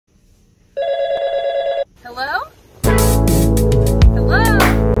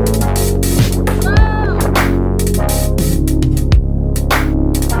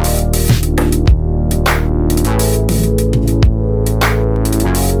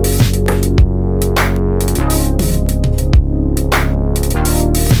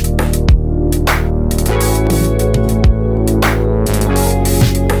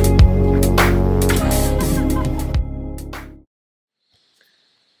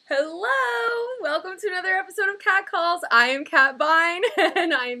Hello! Welcome to another episode of Cat Calls. I am Cat Bine,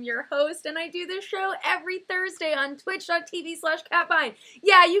 and I am your host, and I do this show every Thursday on twitch.tv/catbine.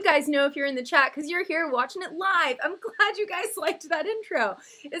 Yeah, you guys know if you're in the chat because you're here watching it live. I'm glad you guys liked that intro.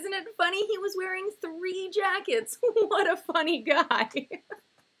 Isn't it funny? He was wearing 3 jackets. What a funny guy.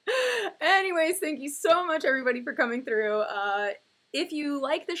 Anyways, thank you so much, everybody, for coming through. If you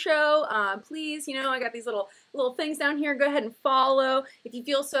like the show, please, I got these little things down here. Go ahead and follow. If you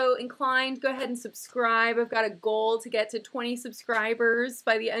feel so inclined, go ahead and subscribe. I've got a goal to get to 20 subscribers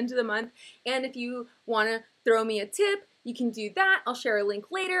by the end of the month. And if you want to throw me a tip, you can do that. I'll share a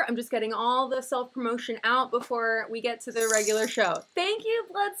link later. I'm just getting all the self-promotion out before we get to the regular show. Thank you,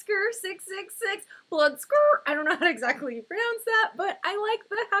 Bloodsker666. Bloodsker, I don't know how to exactly pronounce that, but I like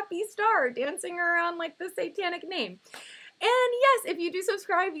the happy star dancing around like the satanic name. And yes, if you do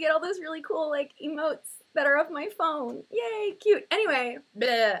subscribe, you get all those really cool, like, emotes that are of my phone. Yay, cute. Anyway,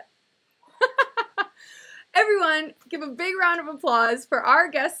 bleh. Everyone, give a big round of applause for our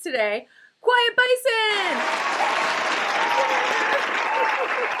guest today, Quiet Bison!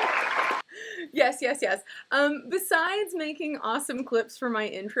 Yes, yes, yes. Besides making awesome clips for my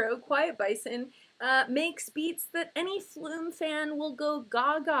intro, Quiet Bison makes beats that any Flume fan will go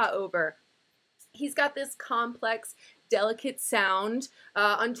gaga over. He's got this complex, delicate sound.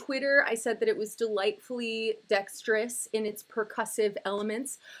 On Twitter, I said that it was delightfully dexterous in its percussive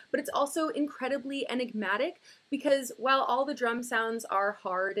elements, but it's also incredibly enigmatic because while all the drum sounds are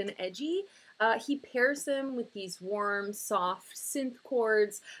hard and edgy, he pairs them with these warm, soft synth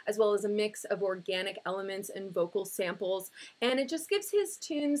chords, as well as a mix of organic elements and vocal samples, and it just gives his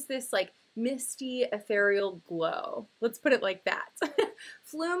tunes this, like, misty, ethereal glow. Let's put it like that.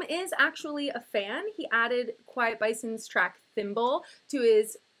 Flume is actually a fan. He added Quiet Bison's track Thimble to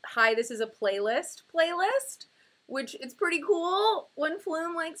his Hi, This Is a Playlist, which it's pretty cool when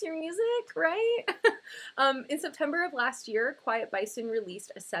Flume likes your music, right? In September of last year, Quiet Bison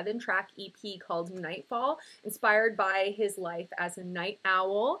released a 7-track EP called Nightfall, inspired by his life as a night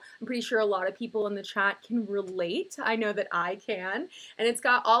owl. I'm pretty sure a lot of people in the chat can relate. I know that I can. And it's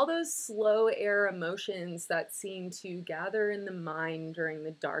got all those slow air emotions that seem to gather in the mind during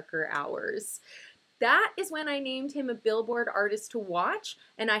the darker hours. That is when I named him a Billboard artist to watch,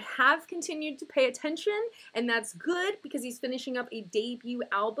 and I have continued to pay attention, and that's good because he's finishing up a debut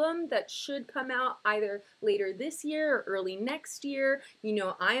album that should come out either later this year or early next year. You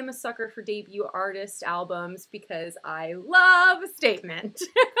know, I am a sucker for debut artist albums because I love a statement.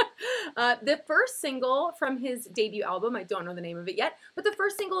 The first single from his debut album, I don't know the name of it yet, but the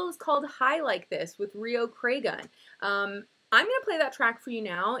first single is called High Like This with Cragun. I'm going to play that track for you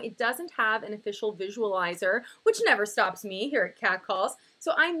now. It doesn't have an official visualizer, which never stops me here at Cat Calls.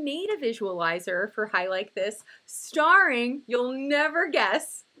 So I made a visualizer for High Like This, starring, you'll never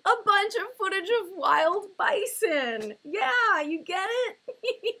guess, a bunch of footage of wild bison. Yeah, you get it?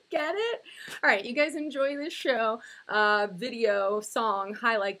 You get it? All right, you guys enjoy this show, video, song,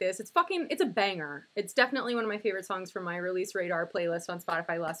 High Like This. It's a banger. It's definitely one of my favorite songs from my Release Radar playlist on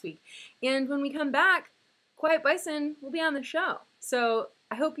Spotify last week. And when we come back, Quiet Bison will be on the show. So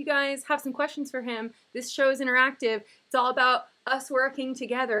I hope you guys have some questions for him. This show is interactive. It's all about us working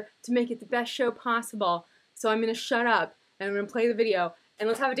together to make it the best show possible. So I'm going to shut up and I'm going to play the video and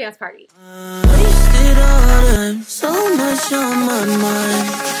let's have a dance party. Wasted all time, so much on my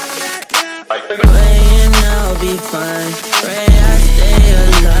mind. Praying I'll be fine. Pray I stay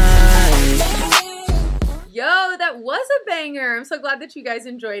alive. Yo, that was a banger. I'm so glad that you guys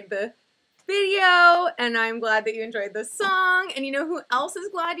enjoyed the video, and I'm glad that you enjoyed the song. And you know who else is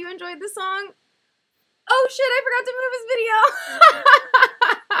glad you enjoyed the song? Oh shit, I forgot to move his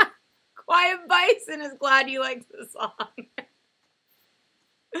video. Quiet Bison is glad you liked the song.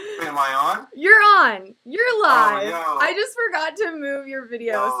 Am I on? You're on. You're live. Oh, I just forgot to move your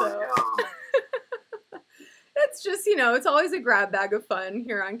video, so. It's just, it's always a grab bag of fun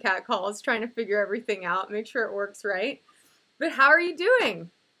here on Cat Calls, trying to figure everything out, make sure it works right. But how are you doing?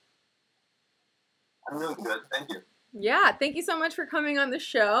 I'm doing good, thank you. Yeah, thank you so much for coming on the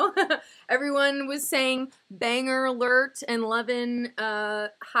show. Everyone was saying banger alert and loving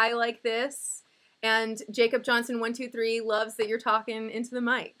High Like This. And Jacob Johnson 123 loves that you're talking into the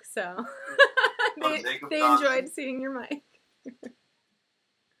mic. So they enjoyed seeing your mic.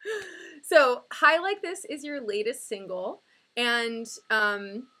 So High Like This is your latest single. And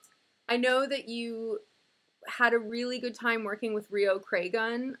I know that you had a really good time working with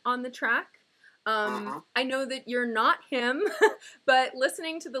Cragun on the track. I know that you're not him, but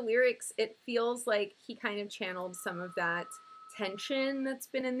listening to the lyrics, it feels like he kind of channeled some of that tension that's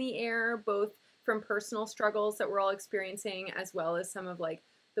been in the air, both from personal struggles that we're all experiencing, as well as some of like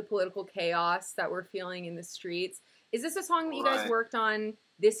the political chaos that we're feeling in the streets. Is this a song that you guys Right. worked on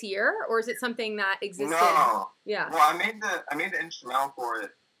this year, or is it something that existed? No. Yeah. Well, I made the instrumental for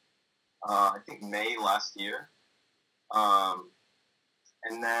it. I think May last year.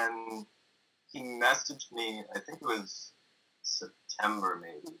 And then he messaged me. I think it was September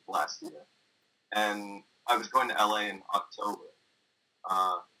maybe last year, and I was going to LA in October.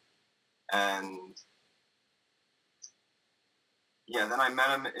 And yeah, then I met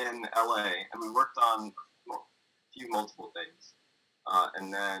him in LA, and we worked on a few multiple things.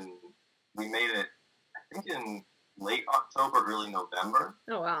 And then we made it, I think, in late October, early November.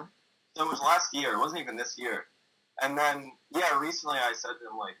 Oh, wow. So it was last year. It wasn't even this year. And then, yeah, recently I said to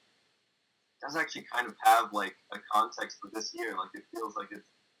him, like, it does actually kind of have, like, a context for this year. Like, it feels like it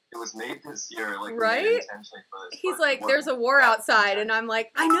was made this year, like, right? Made intentionally for this. He's like, there's a war outside, and I'm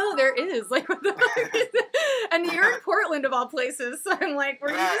like, I know there is. Like, what the fuck? And you're in Portland, of all places, so I'm like, were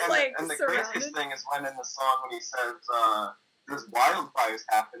you just, like, and the surrounded? craziest thing is when in the song when he says, there's wildfires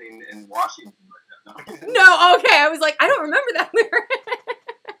happening in Washington right now. No, okay, I was like, I don't remember that lyric.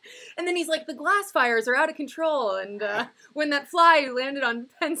 And then he's like, the glass fires are out of control, and when that fly landed on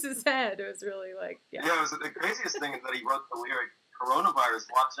Pence's head, it was really like, yeah. Yeah, the craziest thing is that he wrote the lyric, coronavirus,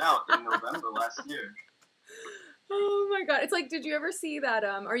 watch out, in November last year. Oh my god. It's like, did you ever see that,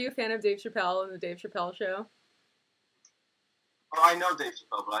 are you a fan of Dave Chappelle and the Dave Chappelle Show? Oh, I know Dave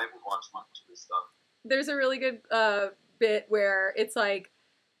Chappelle, but I haven't watched much of his stuff. There's a really good bit where it's like,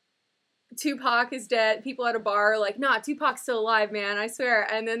 Tupac is dead. People at a bar are like, nah, Tupac's still alive, man, I swear.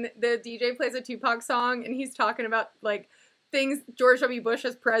 And then the DJ plays a Tupac song, and he's talking about, like, things George W. Bush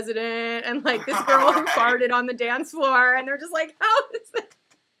as president, and, like, this girl who farted on the dance floor, and they're just like, how is this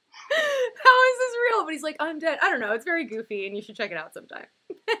real? But he's like, I'm dead. I don't know. It's very goofy, and you should check it out sometime.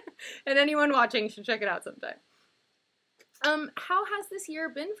 And anyone watching should check it out sometime. How has this year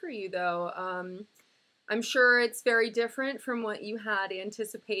been for you, though? I'm sure it's very different from what you had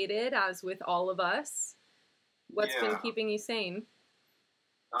anticipated, as with all of us. What's been keeping you sane?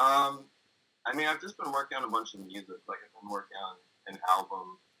 I mean, I've just been working on a bunch of music. Like, I've been working on an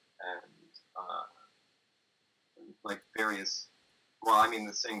album and, like, various, well, I mean,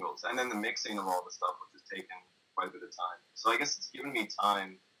 the singles, and then the mixing of all the stuff, which has taken quite a bit of time. So I guess it's given me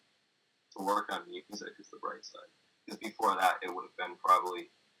time to work on music is the bright side. Because before that, it would have been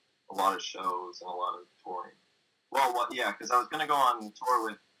probably a lot of shows and a lot of touring. Well, yeah, because I was going to go on tour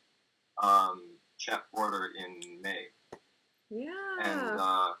with Chet Porter in May. Yeah. And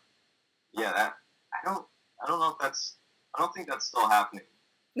yeah, that I don't know if that's, I don't think that's still happening.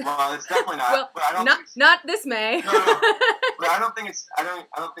 Well, it's definitely not. Well, but I don't not this May. No. But I don't think it's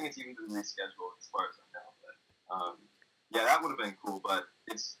even been rescheduled as far as I know. But yeah, that would have been cool. But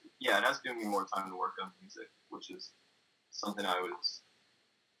it has given me more time to work on music, which is something I was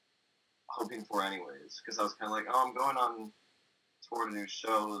hoping for anyways, because I was kind of like, oh, I'm going on tour to do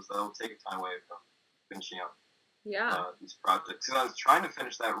shows that'll take time away from finishing up these projects. And I was trying to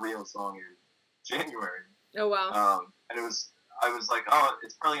finish that Rio song in January. Oh, wow. And I was like, oh,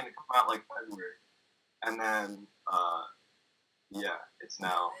 it's probably going to come out like February. And then, yeah, it's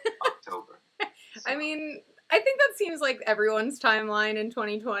now October. So. I mean, I think that seems like everyone's timeline in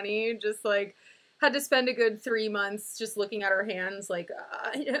 2020, just like, had to spend a good 3 months just looking at our hands like,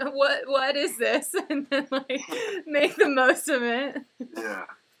 what is this? And then, like, make the most of it. Yeah.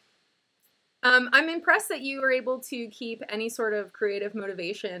 I'm impressed that you were able to keep any sort of creative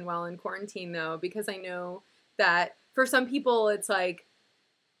motivation while in quarantine, though, because I know that for some people it's like,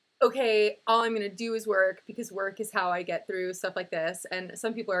 okay, all I'm going to do is work because work is how I get through stuff like this. And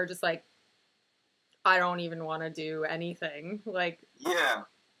some people are just like, I don't even want to do anything. Like, yeah.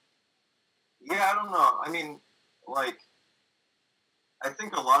 Yeah, I don't know. I mean, like, I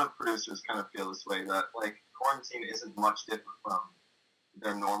think a lot of producers kind of feel this way, that, like, quarantine isn't much different from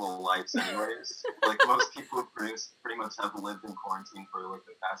their normal lives anyways. Like, most people who produce pretty much have lived in quarantine for, like,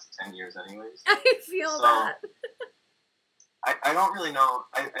 the past 10 years anyways. I feel that. I don't really know.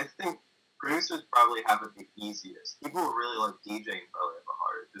 I think producers probably have it the easiest. People who really like DJing probably have it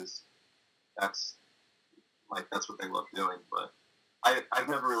harder, because that's what they love doing. But I've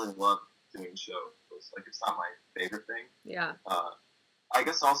never really loved doing shows. Like, it's not my favorite thing. Yeah. I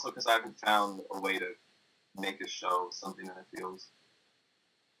guess also because I haven't found a way to make a show something that feels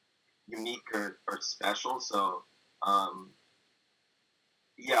unique or special. So,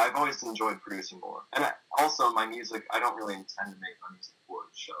 yeah, I've always enjoyed producing more. And also, my music, I don't really intend to make my music for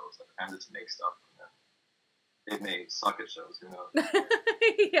shows. I tend to make stuff, and it may suck at shows, who knows?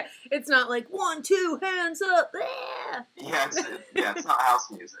 Yeah, it's not like 1, 2, hands up. Yeah, it's not house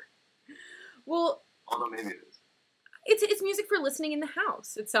music. Well, although maybe it is. It's music for listening in the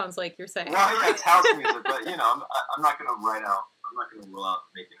house. It sounds like you're saying. Well, yeah, it's house music, but you know, I'm not gonna write out. I'm not gonna rule out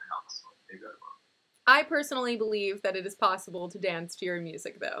making a house song. Maybe I will. I personally believe that it is possible to dance to your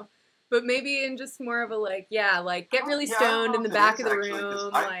music, though. But maybe in just more of a, like, get really stoned in the back of the room,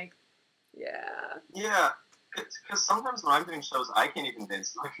 yeah. Yeah, because sometimes when I'm doing shows, I can't even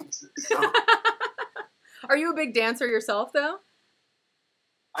dance to my music, so. Are you a big dancer yourself, though?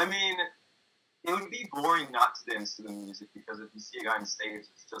 I mean, it would be boring not to dance to the music, because if you see a guy on stage,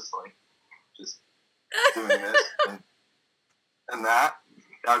 it's just doing this and that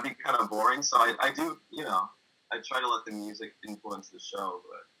would be kind of boring. So I do, you know, I try to let the music influence the show,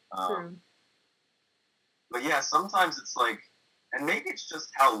 but yeah, sometimes it's like, and maybe it's just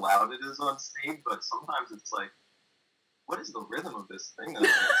how loud it is on stage, but sometimes it's like, what is the rhythm of this thing that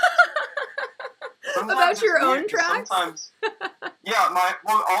I'm About your own tracks? Sometimes, yeah,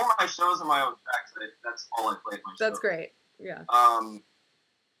 all my shows are my own tracks. That's all I play at my show. That's great, yeah.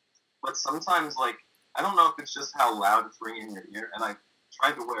 But sometimes, like, I don't know if it's just how loud it's ringing in your ear, and I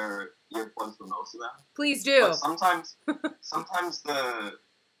tried to wear earplugs for most of them. Please do. But sometimes the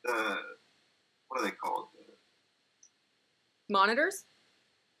what are they called? Monitors?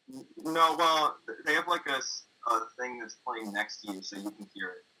 No, well, they have like a thing that's playing next to you, so you can hear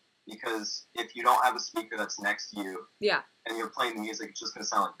it. Because if you don't have a speaker that's next to you, yeah, and you're playing the music, it's just going to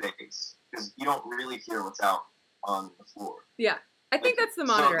sound like bass. Because you don't really hear what's out on the floor. Yeah. I think that's the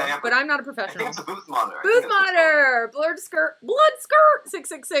monitor, but I'm not a professional. I think it's a booth monitor. Booth monitor! Blood skirt!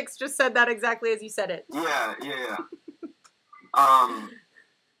 666 just said that exactly as you said it. Yeah.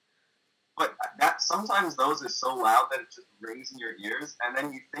 But sometimes those are so loud that it just rings in your ears, and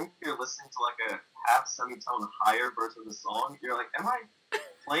then you think you're listening to like a half semitone higher version of the song. You're like, am I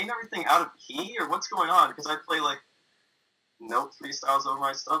playing everything out of key, or what's going on? Because I play like note freestyles over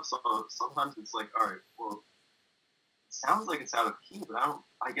my stuff, so sometimes it's like, all right, well, it sounds like it's out of key, but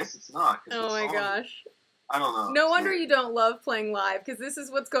I guess it's not. Oh my gosh. I don't know. No wonder you don't love playing live, because this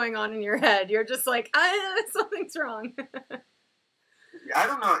is what's going on in your head. You're just like, something's wrong. I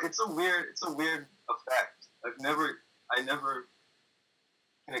don't know. It's a weird effect. I never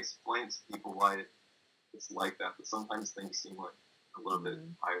can explain to people why it's like that, but sometimes things seem like a little bit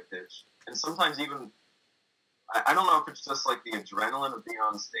higher pitched. And sometimes even, I don't know if it's just like the adrenaline of being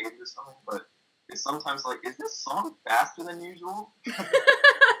on stage or something, but it's sometimes like, is this song faster than usual?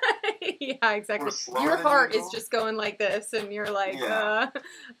 Yeah, exactly. Your heart is just going like this, and you're like, I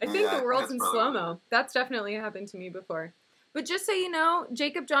think the world's in slow-mo. That's definitely happened to me before. But just so you know,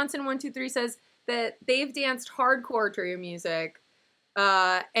 Jacob Johnson 123 says that they've danced hardcore to your music.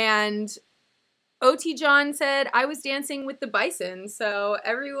 And OT John said, I was dancing with the Bison, so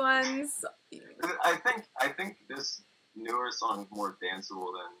everyone's... I think this newer song is more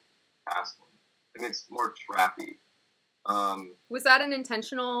danceable than past one. I think it's more trappy. Was that an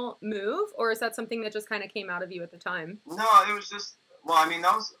intentional move, or is that something that just kind of came out of you at the time? No, it was just... Well, I mean,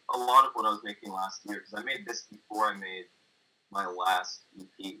 that was a lot of what I was making last year, because I made this before I made my last EP.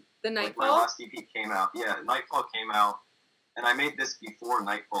 The Nightfall? Like, my last EP came out. Yeah, Nightfall came out, and I made this before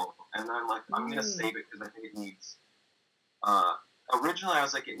Nightfall. And then I'm like, I'm going to save it because I think it needs... originally, I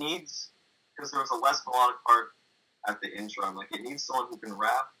was like, it needs... Because there was a less melodic part at the intro. I'm like, it needs someone who can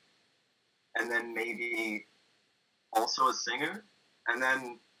rap, and then maybe also a singer. And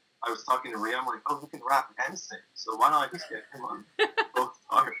then I was talking to Rhea. I'm like, oh, he can rap and sing. So why don't I just get him on both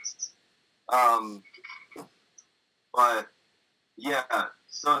parts? But... Yeah,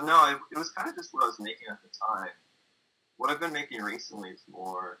 so no, it was kind of just what I was making at the time. What I've been making recently is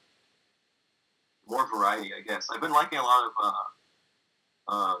more variety, I guess. I've been liking a lot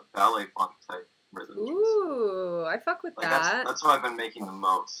of ballet funk type rhythms. Ooh, I fuck with that. That's what I've been making the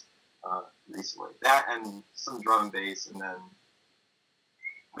most recently. That and some drum and bass, and then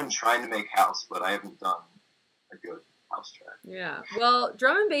I've been trying to make house, but I haven't done a good house track. Yeah. Well,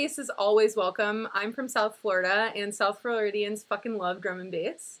 drum and bass is always welcome. I'm from South Florida, and South Floridians fucking love drum and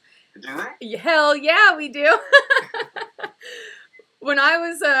bass. Do they? Hell yeah, we do. When I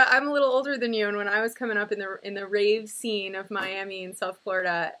was, I'm a little older than you, and when I was coming up in the rave scene of Miami and South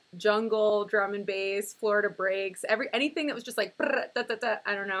Florida, jungle, drum and bass, Florida breaks, anything that was just like, I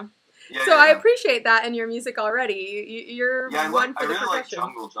don't know. Yeah, so I appreciate that in your music already. You're one for the percussion. I really like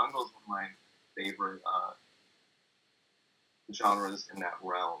jungle. Jungle is one of my favorite genres in that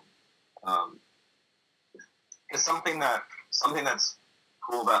realm. It's something that's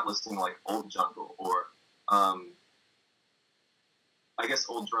cool about listening to like old jungle, or I guess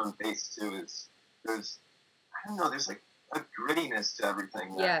old drum and bass too. Is there's like a grittiness to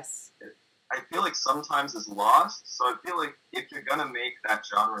everything. Yes. I feel like sometimes is lost. So I feel like if you're gonna make that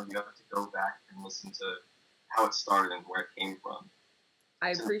genre, you have to go back and listen to how it started and where it came from.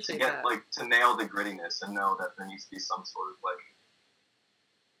 I appreciate to get, that. Like, to nail the grittiness and know that there needs to be some sort of, like,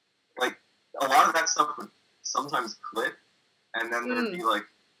 a lot of that stuff would sometimes clip, and then there'd be, like,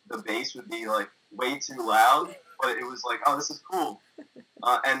 the bass would be, like, way too loud, but it was like, oh, this is cool.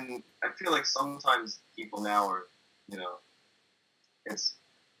 And I feel like sometimes people now are, you know, there's,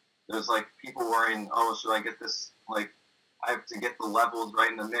 like, people worrying, oh, should I get this, like, I have to get the levels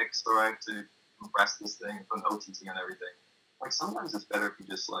right in the mix, or I have to compress this thing and put an OTT and everything. Like, sometimes it's better if you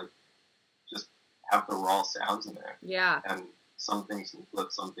just have the raw sounds in there. Yeah. And some things can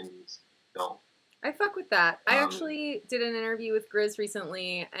flip, some things don't. I fuck with that. I actually did an interview with Grizz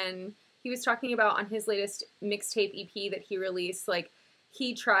recently, and he was talking about on his latest mixtape EP that he released, like,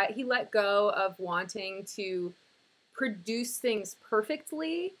 he let go of wanting to produce things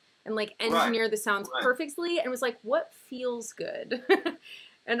perfectly and, like, engineer the sounds perfectly, and was like, what feels good?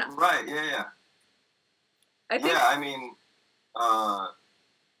 And right, yeah. I mean, I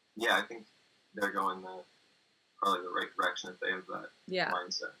think they're going probably the right direction if they have that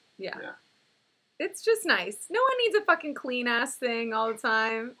mindset. Yeah. It's just nice. No one needs a fucking clean-ass thing all the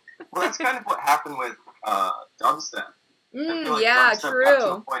time. Well, that's kind of what happened with dubstep. Yeah, true. Got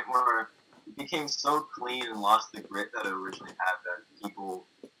to a point where it became so clean and lost the grit that it originally had that people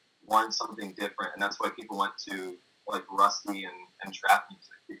wanted something different, and that's why people went to, like, rusty and trap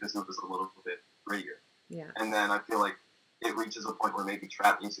music, because it was a little bit grittier. Yeah. And then I feel like it reaches a point where maybe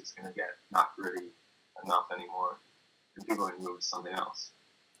trap music's going to get not gritty enough anymore, and people are going to move to something else.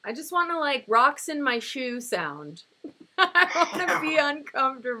 I just want to, like, rocks in my shoe sound. I want to be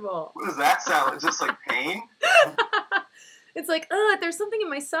uncomfortable. What does that sound? It's just like pain? It's like, there's something in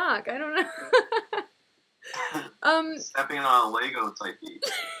my sock. I don't know. Stepping on a Lego type beat.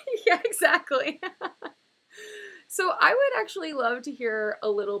 Yeah, exactly. So I would actually love to hear a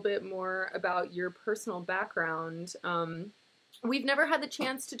little bit more about your personal background. We've never had the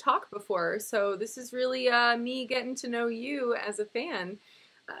chance to talk before, so this is really me getting to know you as a fan.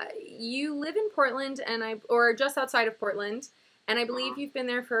 You live in Portland, or just outside of Portland, and I believe you've been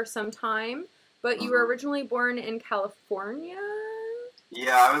there for some time, but you were originally born in California?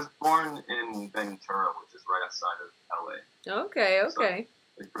 Yeah, I was born in Ventura, which is right outside of LA. Okay. So, like,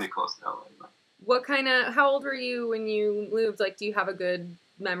 pretty close to LA. But. How old were you when you moved? Like, do you have a good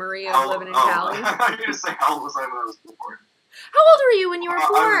memory of living in Cali? I thought you were going to say how old was I when I was born. How old were you when you were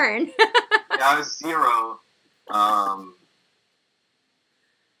born? I was 0.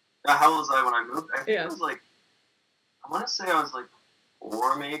 How old was I when I moved? I think it was like, I want to say I was like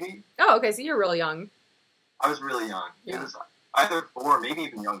 4 maybe. Oh, okay, so you're really young. I was really young. Yeah. It was either 4, maybe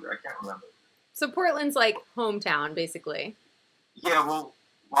even younger. I can't remember. So Portland's like hometown, basically. Yeah, well,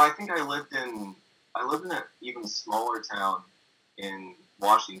 I think I lived in an even smaller town in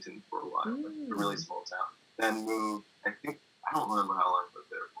Washington for a while, like a really small town. Then moved, I don't remember how long I lived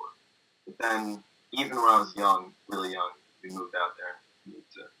there for. But then, even when I was young, really young, we moved out there,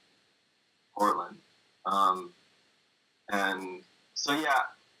 moved to Portland. And so, yeah.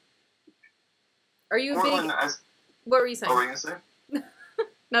 Are you Portland, what were you saying? What were you going to say?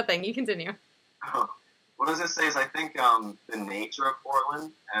 Nothing, you continue. Oh, what I was going to say is I think the nature of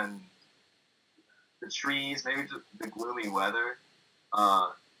Portland and the trees, maybe just the gloomy weather,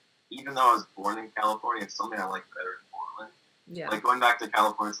 even though I was born in California, it's something I like better in Portland. Yeah. Like, going back to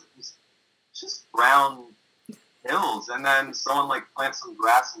California, it's just brown hills, and then someone, like, plants some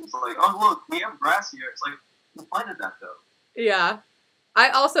grass, and it's like, oh, look, we have grass here. It's like, who planted that, though? Yeah. I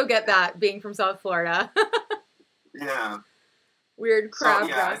also get that, being from South Florida. Yeah. Weird crab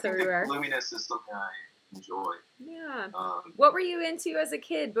grass I think everywhere. The gloominess is something I enjoy. Yeah. What were you into as a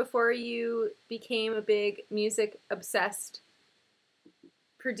kid before you became a big music-obsessed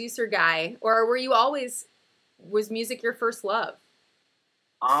producer guy? Or were you always... Was music your first love?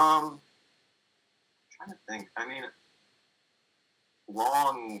 I'm trying to think. I mean,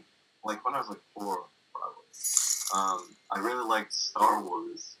 like when I was like 4, probably. I really liked Star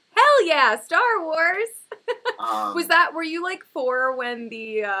Wars. Hell yeah, Star Wars! Were you like 4 when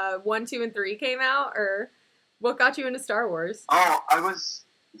the 1, 2, and 3 came out, or what got you into Star Wars? Oh, I was.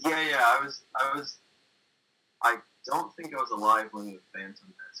 I don't think I was alive when the Phantom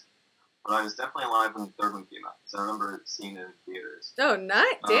Menace. But I was definitely alive when the 3rd one came out, because I remember seeing it in theaters. Oh,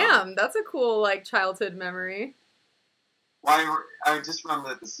 nice. Damn, that's a cool, like, childhood memory. Well, I just remember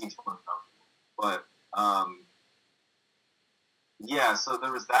that the scenes weren't comfortable. But, yeah, so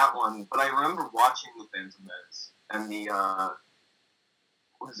there was that one. But I remember watching the Phantom Menace and the,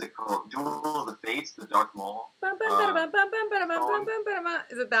 what is it called? Duel of the Fates, the Darth Maul. Is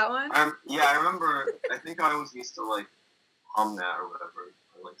it that one? Yeah, I remember, I think I always used to, like, hum that or whatever.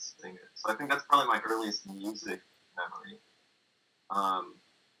 like sing it. So I think that's probably my earliest music memory.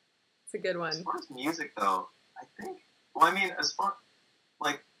 It's a good As one. far as music though, I think. Well, I mean, as far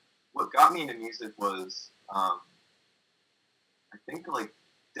like what got me into music was I think like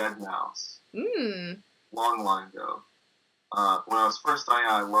Dead Mouse. Long ago. When I was first starting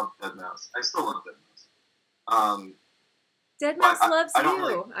out, I loved Dead Mouse. I still love Dead Mouse. Dead Mouse loves I don't you.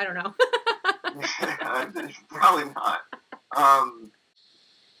 really, I don't know. probably not.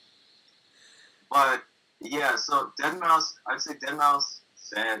 But yeah, so Dead Mouse, I'd say Dead Mouse,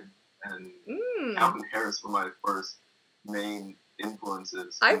 Sad, and Calvin Harris were my first main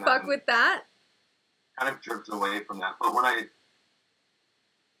influences. I fuck with that. Kind of drifted away from that. But when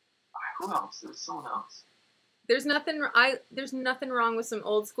who else? There's someone else. There's nothing wrong with some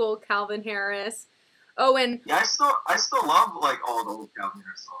old school Calvin Harris. Oh, and yeah, I still love like all the old Calvin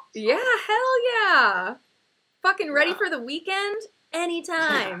Harris songs. Yeah, hell yeah. Fucking ready for the weekend?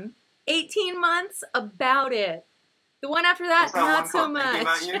 Anytime. Yeah. 18 months? About it. The one after that, not so much.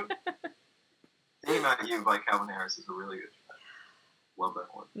 Thinking About You by Calvin Harris is a really good track. Love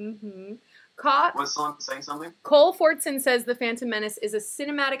that one. Mm-hmm. Was someone saying something? Cole Fortson says The Phantom Menace is a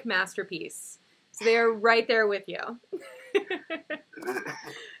cinematic masterpiece. So they are right there with you. Yeah,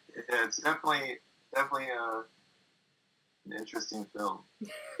 it's definitely an interesting film.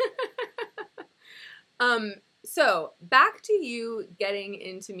 So back to you getting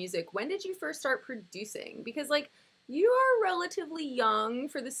into music. When did you first start producing? Because like you are relatively young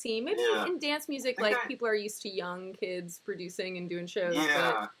for the scene. Maybe in dance music, like people are used to young kids producing and doing shows.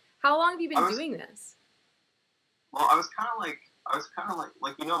 Yeah. But how long have you been doing this? Well, I was kind of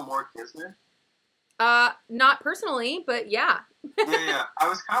like you know More Kismet. Not personally, but yeah. yeah. I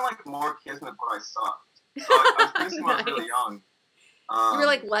was kind of like More Kismet, but I sucked. So I was producing when I was really young. You were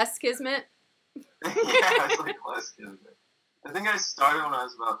like less Kismet? Yeah, I was like less Kismet. I think I started when I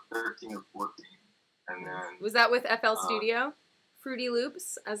was about 13 or 14. And then... Was that with FL Studio? Fruity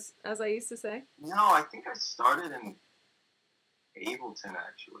Loops, as I used to say? No, I think I started in Ableton,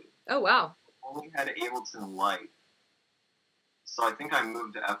 actually. Oh, wow. I only had Ableton Lite. So I think I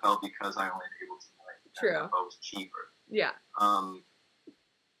moved to FL because I only had Ableton Lite. True. FL was cheaper. Yeah.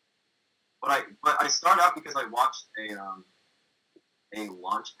 But I started out because I watched a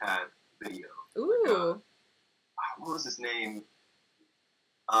Launchpad video. Ooh. Like, what was his name?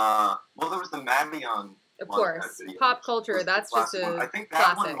 Well, there was the Madeon. Of course. Video, Pop culture, that's just a I think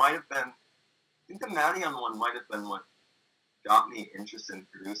that classic. one might have been... I think the Madeon one might have been what got me interested in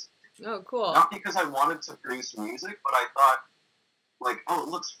producing. Oh, cool. Not because I wanted to produce music, but I thought, like, oh, it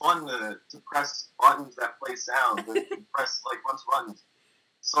looks fun to press buttons that play sound, and press, like, bunch of buttons.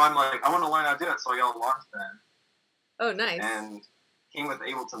 So I'm like, I want to learn how to do it, so I got a Launchpad. Oh, nice. And came with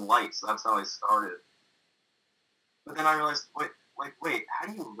Ableton Lite, so that's how I started. But then I realized, wait, how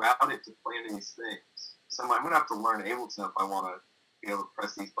do you route it to play into these things? So I'm going to have to learn Ableton if I want to be able to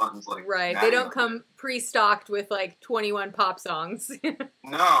press these buttons like right. They don't come pre-stocked with like 21 pop songs.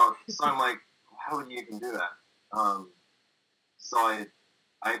 No. So I'm like, how would you even do that? So I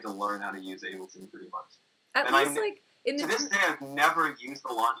had to learn how to use Ableton pretty much. At least like in the to this day, I've never used the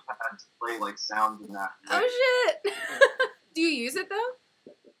Launchpad to play like sounds in that. Oh shit! Do you use it though?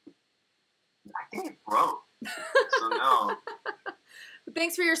 I think it broke. So no.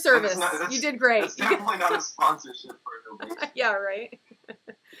 Thanks for your service. You did great. It's definitely not a sponsorship for Innovation. Yeah, right.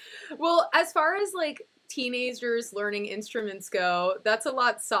 Well, as far as like teenagers learning instruments go, that's a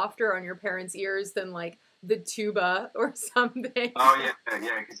lot softer on your parents' ears than like the tuba or something. Oh yeah,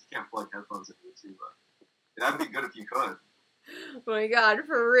 because you can't plug headphones into the tuba. That'd be good if you could. Oh my god,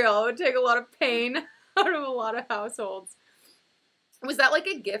 for real. It would take a lot of pain out of a lot of households. Was that like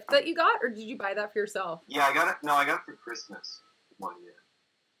a gift that you got, or did you buy that for yourself? Yeah, I got it. No, I got it for Christmas one year,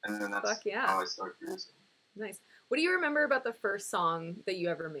 and then that's how I started producing. Nice. What do you remember about the first song that you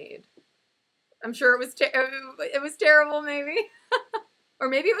ever made? I'm sure it was terrible, maybe, or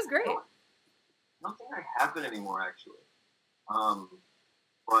maybe it was great. I don't think I have it anymore, actually.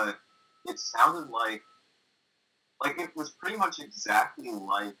 But it sounded like it was pretty much exactly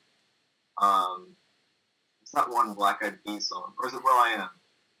like it's not one Black Eyed Peas song, or is it Will I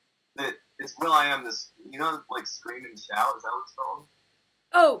Am? It's Will I Am. This, you know, like Scream and Shout. Is that what it's called?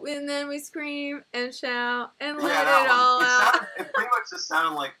 Oh, and then we scream and shout and let it all out. It pretty much just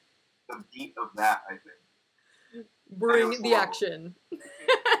sounded like the beat of that, I think. Bring the action.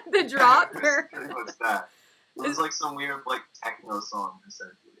 The drop. It was pretty much that. It was like some weird like techno song,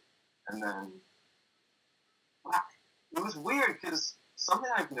 essentially. And then it was weird because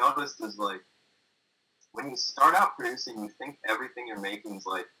something I've noticed is like when you start out producing, you think everything you're making is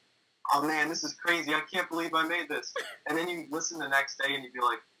like oh man, this is crazy. I can't believe I made this. And then you listen the next day and you'd be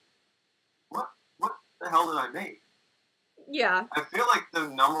like, what the hell did I make? Yeah. I feel like the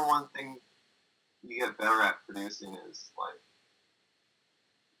number one thing you get better at producing is like,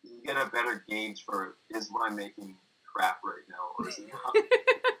 you get a better gauge for, is what I'm making crap right now or is it not?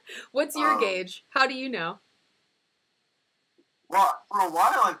 What's your gauge? How do you know? Well, for a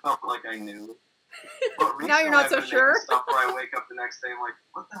while I felt like I knew. But now you're not I've so been sure? making stuff where I wake up the next day and I'm like,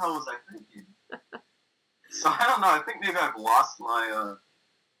 what the hell was I thinking? So I don't know. I think maybe I've lost my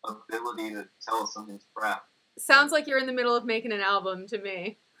ability to tell if something's crap. Sounds like you're in the middle of making an album to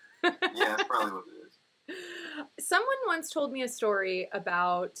me. Yeah, that's probably what it is. Someone once told me a story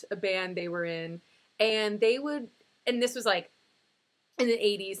about a band they were in, and they would, and this was like in the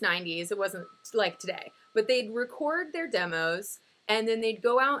 80s, 90s, it wasn't like today, but they'd record their demos, and then they'd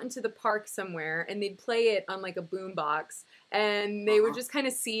go out into the park somewhere, and they'd play it on like a boombox, and they would just kind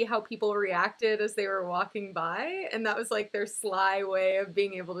of see how people reacted as they were walking by, and that was like their sly way of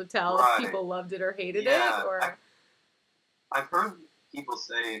being able to tell if people loved it or hated it, or... I've heard people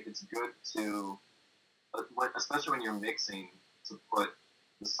say it's good to, especially when you're mixing, to put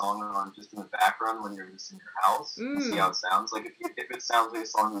the song on just in the background when you're just in your house and see how it sounds. Like if it sounds like a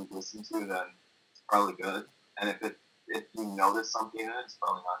song you've listened to, then it's probably good. And if you notice something in it, it's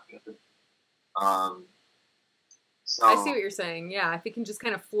probably not good. So I see what you're saying. Yeah, if it can just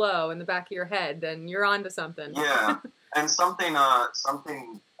kind of flow in the back of your head, then you're onto something. Yeah, and something Alice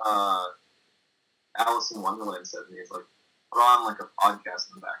in Wonderland said to me is like, put on like a podcast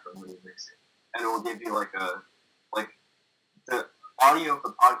in the background when you're mixing, and it will give you like the audio of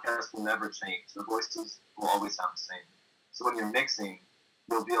the podcast will never change. The voices will always sound the same. So when you're mixing,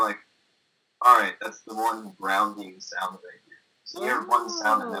 you'll be like, all right, that's the one grounding sound that I hear. So you hear one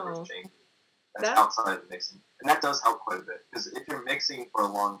sound that never changes. That's outside of mixing, and that does help quite a bit because if you're mixing for a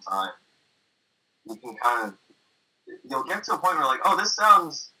long time, you can you'll get to a point where like, oh, this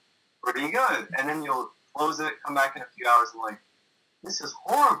sounds pretty good, and then you'll close it, come back in a few hours, and like, this is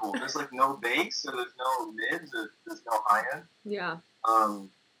horrible. There's like no bass, or there's no mids, or there's no high end. Yeah.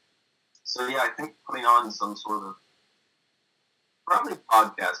 So yeah, I think putting on some sort of probably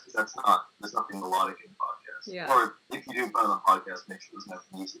podcast because there's nothing melodic in podcast. Yeah. Or if you do put on a podcast, make sure there's no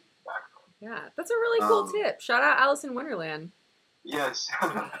music in the background. Yeah, that's a really cool tip. Shout out Alice in Wonderland. Yeah,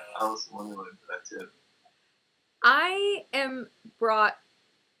 shout out Alice in Wonderland for that tip. I am brought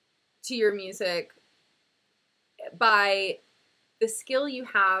to your music by the skill you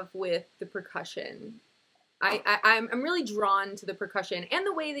have with the percussion. I'm really drawn to the percussion and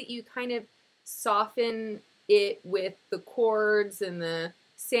the way that you kind of soften it with the chords and the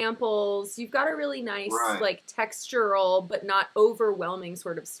samples. You've got a really nice like textural but not overwhelming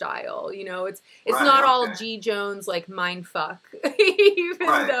sort of style. You know, it's not all G. Jones like mindfuck,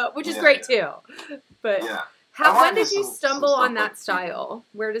 even though, which is great too. But when did you stumble on that style?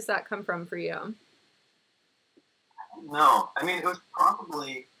 Where does that come from for you? No, I mean, it was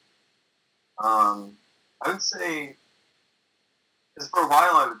probably, I would say, because for a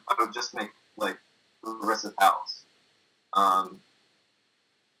while I would just make, like, progressive house. And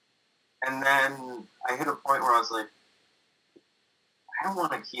then I hit a point where I was like, I don't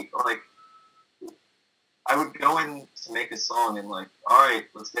want to keep, like, I would go in to make a song and, like, all right,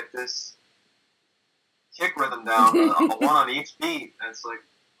 let's get this kick rhythm down, one on each beat. And it's like,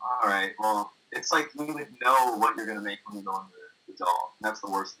 all right, well, it's like you would know what you're going to make when you go into the DAW. And that's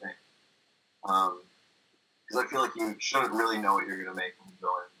the worst thing. Because I feel like you shouldn't really know what you're going to make when you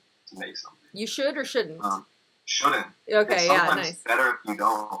go in to make something. You should or shouldn't? Shouldn't. Okay, yeah, nice. It's better if you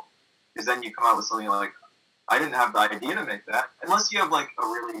don't. Because then you come out with something like, I didn't have the idea to make that. Unless you have like a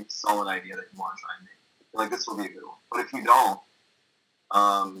really solid idea that you want to try and make. Like, this will be a good one. But if you don't,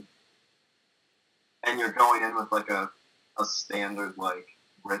 and you're going in with like a standard like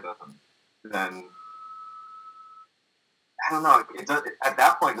rhythm, then I don't know. At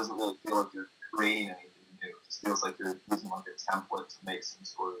that point, it doesn't really feel like you're creating anything new. It just feels like you're using like a template to make some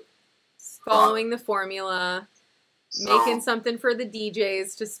sort of following the formula, making something for the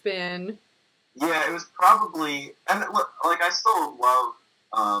DJs to spin. Yeah, it was probably, and like I still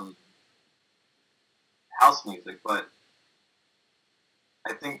love house music, but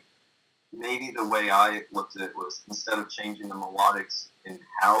I think maybe the way I looked at it was instead of changing the melodics in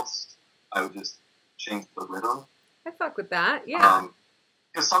house, I would just change the rhythm. I fuck with that, yeah.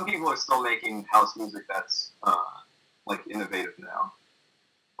 Because some people are still making house music that's like innovative now.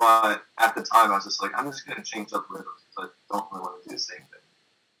 But at the time, I was just like, I'm just going to change up rhythms because I don't really want to do the same thing.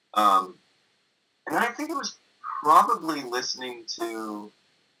 And then I think it was probably listening to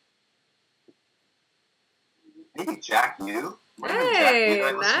maybe Jack U. Might have been Jack Hey, Hugh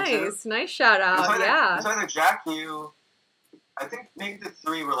I listened to. nice shout It was out, either, yeah. It was either Jack Hugh. I think maybe the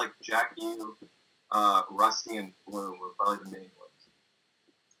three were like Jack Hugh, Rusty, and Flume were probably the main ones.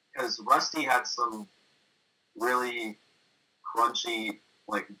 Because Rusty had some really crunchy,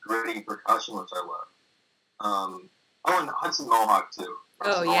 like gritty percussion, which I love. And Hudson Mohawk too.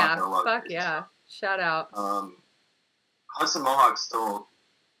 Hudson Oh yeah, Mohawk, fuck yeah, shout out. Hudson Mohawk's still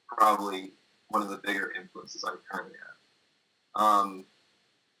probably one of the bigger influences I currently have.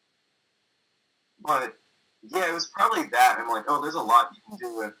 But yeah, it was probably that. I'm like, oh, there's a lot you can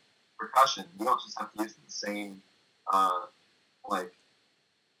do with percussion. You don't just have to use the same like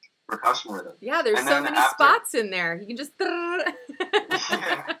percussion rhythm. Yeah, there's so many spots in there. You can just.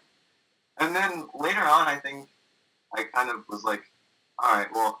 Yeah. And then later on, I think I kind of was like, all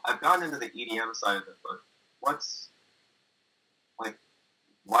right, well, I've gone into the EDM side of it, but what's like,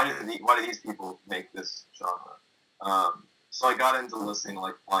 why do these people make this genre? So I got into listening to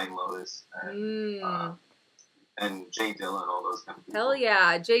like Flying Lotus and Jay Dilla and all those kind of people. Hell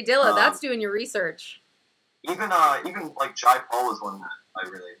yeah, Jay Dilla, that's doing your research. Even like Jai Paul is one that I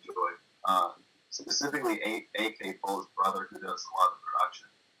really enjoy. Specifically A.K. Paul's brother, who does a lot of production.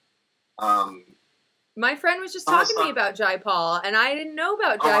 My friend was just talking to me about Jai Paul, and I didn't know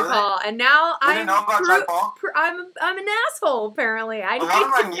about Jai really? Paul, and now You didn't know about Jai Paul? I'm an asshole. Apparently, a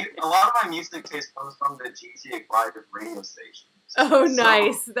lot of my music taste comes from the GTA 5 radio stations. Oh,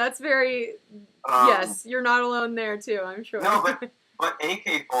 nice. That's very. Yes, you're not alone there too. I'm sure. No, but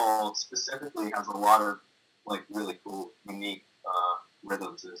A.K. Paul specifically has a lot of like really cool, unique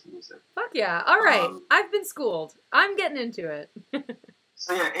rhythms in his music. Fuck yeah! All right, I've been schooled. I'm getting into it.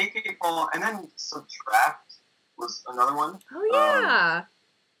 So yeah, A.K. Paul, and then Subtract was another one. Oh yeah.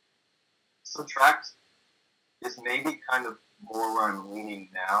 Subtract is maybe kind of more where I'm leaning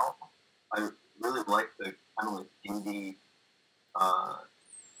now. I really like the kind of like indie. I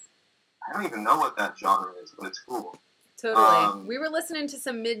don't even know what that genre is, but it's cool. Totally. We were listening to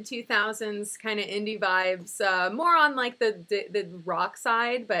some mid-2000s kind of indie vibes, more on like the rock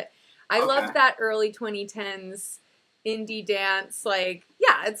side, but I loved that early 2010s indie dance. Like,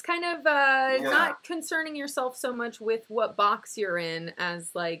 yeah, it's kind of not concerning yourself so much with what box you're in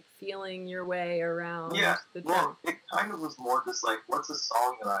as like feeling your way around the track. Well, it kind of was more just like, what's a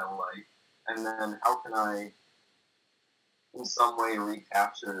song that I like, and then how can I in some way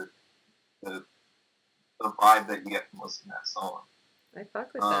recapture the vibe that you get from listening to that song. I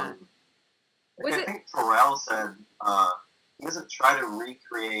fuck with that. I think Pharrell said he doesn't try to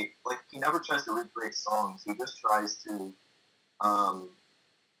recreate, like, he never tries to recreate songs. He just tries to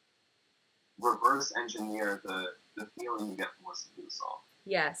reverse engineer the feeling you get from listening to the song.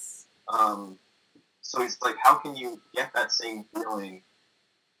 Yes. So he's like, how can you get that same feeling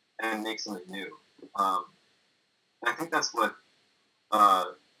and make something new? And I think that's what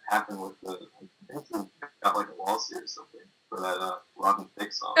happened with I think he got like a lawsuit or something for that Robin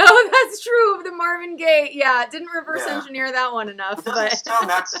Thicke song. Oh, that's true. The Marvin Gaye. Yeah, didn't reverse engineer that one enough. It doesn't sound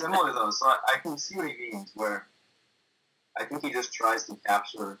that similar though, so I can see what he means. Where I think he just tries to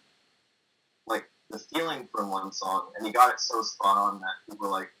capture like the feeling from one song, and he got it so spot on that people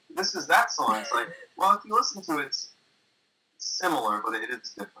were like, "This is that song." It's like, well, if you listen to it, it's similar, but it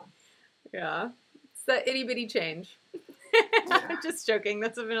is different. Yeah, it's that itty bitty change. Yeah. Just joking.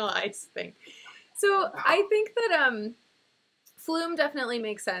 That's a Vanilla Ice thing. So I think that Flume definitely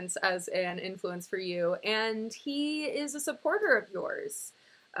makes sense as an influence for you, and he is a supporter of yours.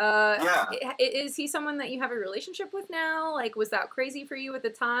 Is he someone that you have a relationship with now? Like, was that crazy for you at the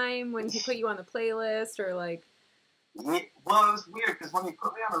time when he put you on the playlist, or like? Yeah, well, it was weird because when he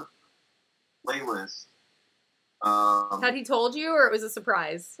put me on a playlist, had he told you, or it was a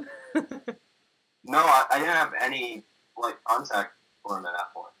surprise? No, I didn't have any like contact for him at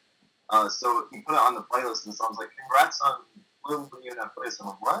that point. So he put it on the playlist, and so I was like, "Congrats on Flume putting you in that playlist." I'm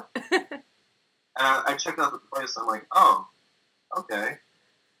like, "What?" And I checked out the playlist. I'm like, "Oh, okay."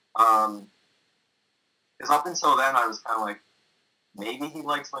 Because up until then, I was kind of like, maybe he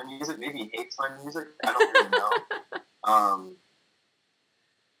likes my music, maybe he hates my music. I don't really know.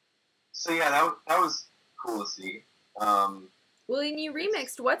 So yeah, that was cool to see. Well, and you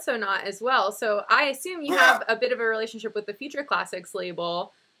remixed What So Not as well, so I assume you have a bit of a relationship with the Future Classics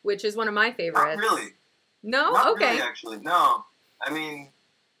label, which is one of my favorites. Not really. No? Not okay. really, actually. No. I mean,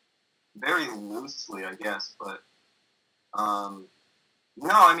 very loosely, I guess, but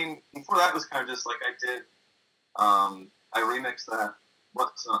no, I mean, before that was kind of just like I did, I remixed that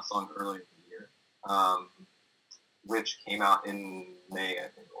What So Not song earlier in the year, which came out in May, I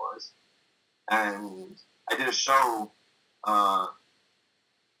think it was, and I did a show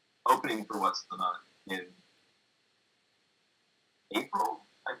opening for What's the Not in April,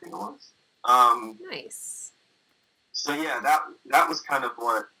 I think it was. Nice. So yeah, that was kind of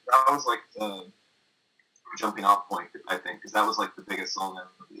that was like the jumping off point, I think, because that was like the biggest song I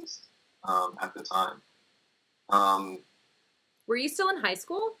released at the time. Were you still in high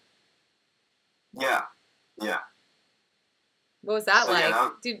school? Yeah. What was that So, like? yeah,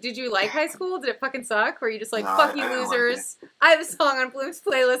 Did you like high school? Did it fucking suck? Were you just like, No, fuck you I didn't like losers? I have a song on Flume's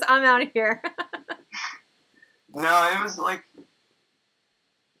playlist. I'm out of here. No, it was like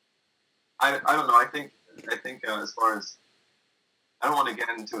I don't know. I think as far as I don't want to get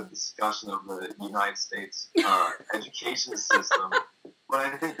into a discussion of the United States education system, but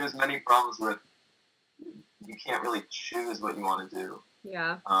I think there's many problems with you can't really choose what you want to do.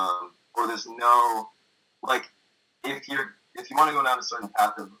 Yeah. Or there's no like if you want to go down a certain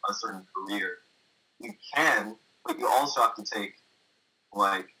path of a certain career, you can, but you also have to take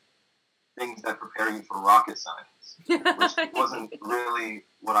like things that prepare you for rocket science, which wasn't really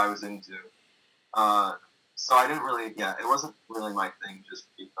what I was into. So I didn't really, it wasn't really my thing just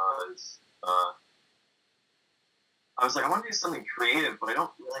because I was like, I want to do something creative, but I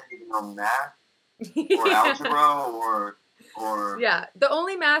don't really even know math or algebra or Yeah, the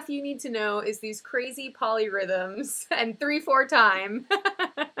only math you need to know is these crazy polyrhythms and 3/4 time.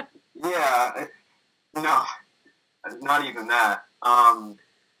 Yeah, no, not even that.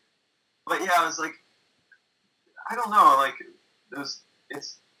 But yeah, I was like, I don't know, like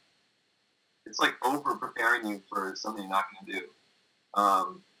it's like over preparing you for something you're not going to do.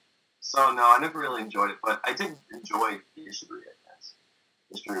 So no, I never really enjoyed it, but I did enjoy history, I guess.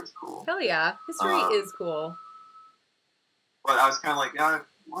 History was cool. Hell yeah, history is cool. But I was kind of like, yeah, I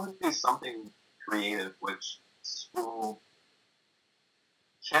want to do something creative, which school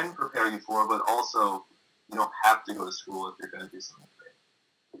can prepare you for, but also you don't have to go to school if you're going to do something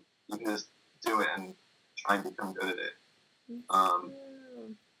creative. You can just do it and try and become good at it.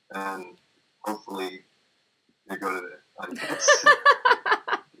 And hopefully you're good at it, I guess.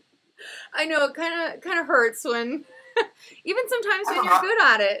 I know, it kind of hurts when, even sometimes when you're know. good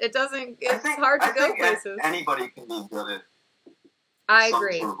at it, it's hard to go places. Anybody can be good at some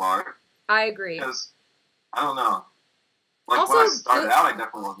sort of art. I agree. Because, I don't know. Like, Also, when I started out, I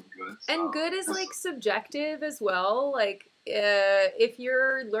definitely wasn't good. So and good is, like, subjective as well. Like, if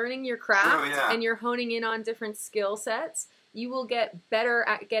you're learning your craft and you're honing in on different skill sets, you will get better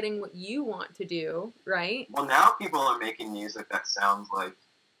at getting what you want to do, right? Well, now people are making music that sounds like...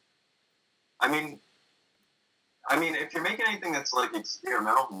 I mean, if you're making anything that's, like,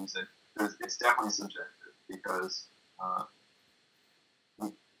 experimental music, it's definitely subjective, because...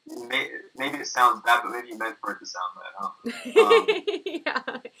 maybe it sounds bad, but maybe you meant for it to sound bad.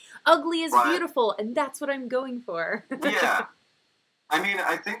 Yeah. Ugly is beautiful, and that's what I'm going for. Yeah. I mean,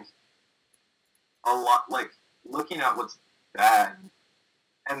 I think a lot, like, looking at what's bad,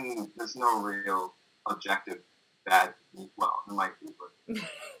 and there's no real objective bad, well, there might be, but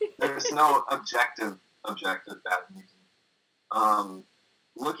there's no objective bad music.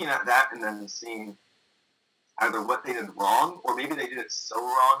 Looking at that and then seeing either what they did wrong, or maybe they did it so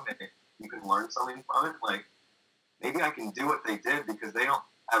wrong that you can learn something from it. Like, maybe I can do what they did because they don't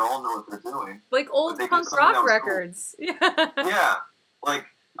at all know what they're doing. Like old punk rock records. Cool. Yeah. Like,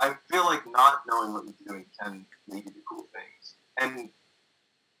 I feel like not knowing what you're doing can lead you to cool things. And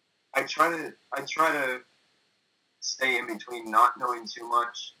I try to stay in between not knowing too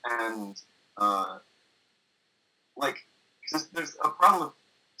much and, like, because there's a problem with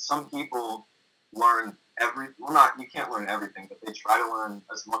some people learn you can't learn everything, but they try to learn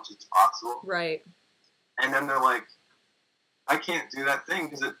as much as possible. Right. And then they're like, I can't do that thing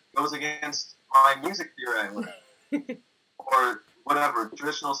because it goes against my music theory I learned. Or whatever,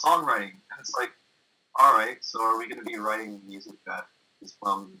 traditional songwriting. And it's like, all right, so are we going to be writing music that is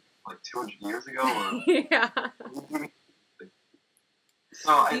from like 200 years ago? Or yeah.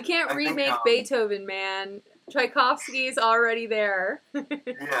 So you can't remake Beethoven, man. Tchaikovsky's already there.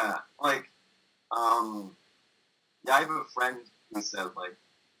 Yeah, like, I have a friend who said, like,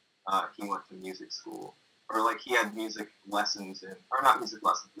 he went to music school, or, like, he had music lessons or not music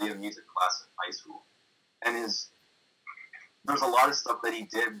lessons, he had a music class in high school, and there's a lot of stuff that he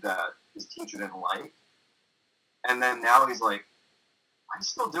did that his teacher didn't like, and then now he's like, I'm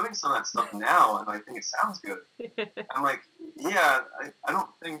still doing some of that stuff now, and I think it sounds good. I'm like, yeah, I don't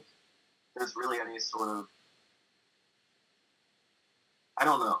think there's really any sort of, I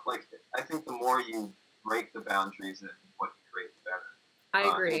don't know, like, I think the more you break the boundaries in what you create, the better.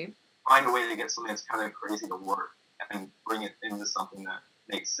 I agree. Find a way to get something that's kind of crazy to work and bring it into something that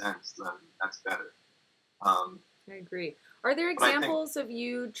makes sense, then that's better. I agree. Are there But I think, examples of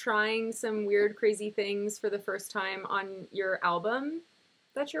you trying some weird, crazy things for the first time on your album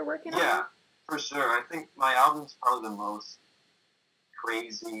that you're working yeah, on? for sure. I think my album's probably the most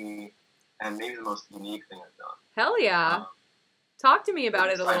crazy and maybe the most unique thing I've done. Hell yeah. Talk to me about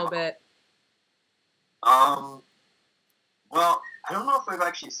it a little bit. Well, I don't know if I've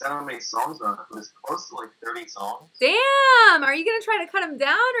actually said how many songs on it, but it's close to like 30 songs. Damn! Are you going to try to cut them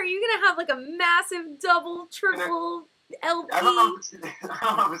down, or are you going to have like a massive double, triple LP? I don't know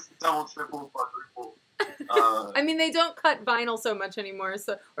if it's double, triple, quadruple. I mean, they don't cut vinyl so much anymore,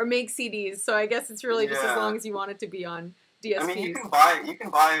 so or make CDs, so I guess it's really just as long as you want it to be on DSPs. I mean, you can buy,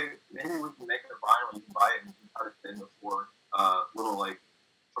 maybe we can make a vinyl, you can buy it and you can cut it into 4 little like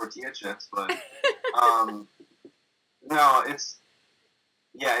tortilla chips, but no, it's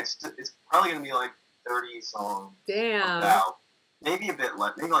probably going to be like 30 songs. Damn. About. Maybe a bit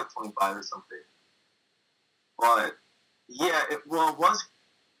less, maybe like 25 or something. But yeah, it was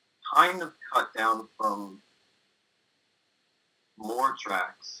kind of cut down from more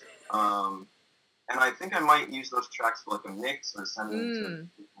tracks. And I think I might use those tracks for like a mix or send them to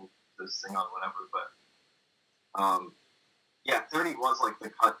people to sing on whatever. But yeah, 30 was like the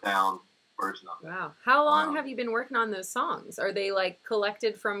cut down version of it. Wow. How long have you been working on those songs? Are they like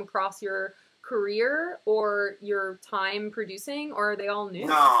collected from across your career or your time producing, or are they all new?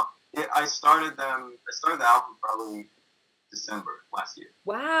 No, I started the album probably December last year.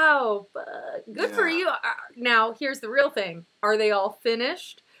 Wow. Good for you. Now, here's the real thing. Are they all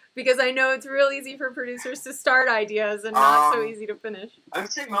finished? Because I know it's real easy for producers to start ideas and not so easy to finish. I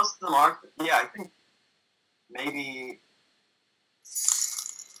would say most of them are. Yeah, I think maybe.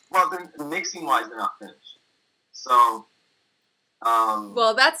 Well, mixing-wise, they're not finished. So.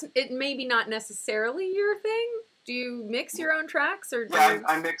 Well, that's it. Maybe not necessarily your thing. Do you mix your own tracks, or do you...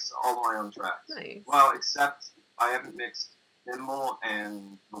 I mix all of my own tracks. Nice. Well, except I haven't mixed Venmo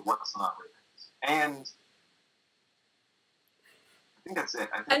and the What's Not Remix. And I think that's it.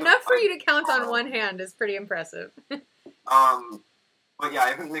 Enough for you to count on one hand is pretty impressive. But yeah, I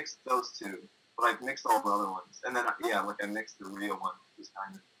haven't mixed those two, but I've mixed all the other ones. And then I mixed the real one, which is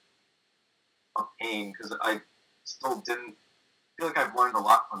kind of a pain because I still didn't feel like I've learned a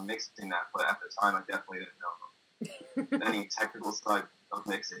lot from mixing that, but at the time I definitely didn't know any technical side of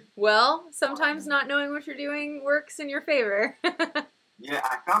mixing. Well, sometimes not knowing what you're doing works in your favor. Yeah,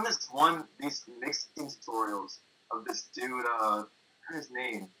 I found these mixing tutorials of this dude, what's his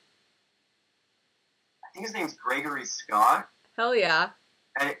name? I think his name's Gregory Scott. Hell yeah.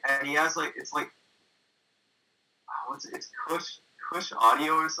 And he has it's Kush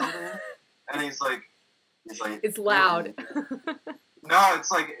Audio or something. And he's like it's loud. No,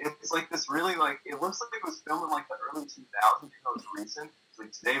 it's like this really it looks like it was filmed in like the early 2000s. It's recent. It's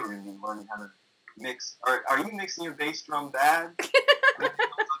like today we're gonna be learning how to mix. Are you mixing your bass drum bad?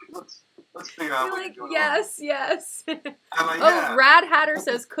 Let's figure out what you're doing. Yes. Like, oh, Rad Hatter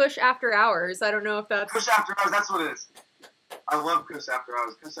says Kush After Hours. I don't know if that's Kush After Hours. That's what it is. I love Kush After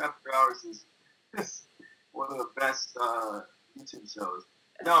Hours. Kush After Hours is one of the best YouTube shows.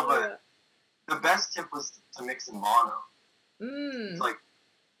 No, but the best tip was to mix in mono. It's like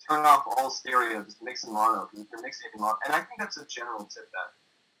turn off all stereo, just mix in mono. Because if you're mixing in mono, and I think that's a general tip that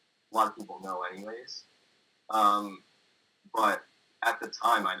a lot of people know, anyways. But at the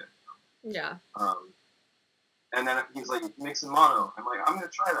time, I didn't know. Yeah. And then he's like, mix in mono. I'm like, I'm gonna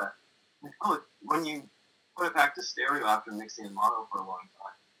try that. Like, oh, when you put it back to stereo after mixing in mono for a long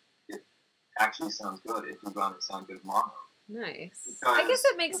time, it actually sounds good. It can go on and sound good in mono. Nice. Because, I guess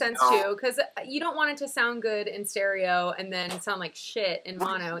it makes sense too, because you don't want it to sound good in stereo and then sound like shit in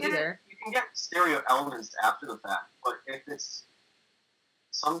mono either. You can get stereo elements after the fact, but if it's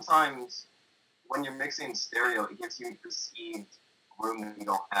sometimes when you're mixing stereo, it gives you perceived room that you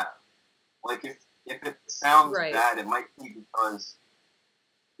don't have. Like if it sounds bad, it might be because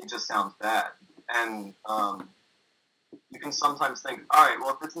it just sounds bad, and you can sometimes think, all right,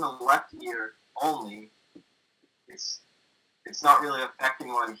 well, if it's in the left ear only, it's not really affecting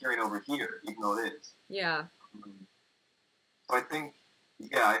what I'm hearing over here, even though it is. Yeah. So I think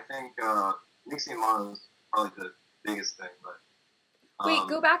mixing mono is probably the biggest thing. But wait,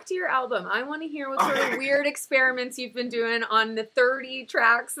 go back to your album. I want to hear what sort of weird experiments you've been doing on the 30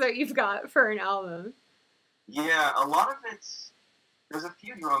 tracks that you've got for an album. Yeah, a lot of there's a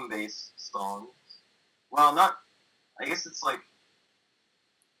few drum bass songs. Well, I guess it's like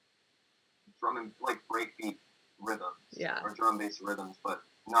drum and like breakbeat rhythms. Yeah. Or drum bass rhythms, but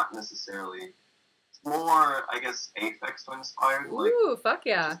not necessarily. It's more, I guess, Aphex inspired. Ooh, fuck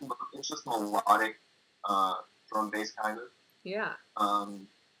yeah. It's just melodic drum bass kind of. Yeah.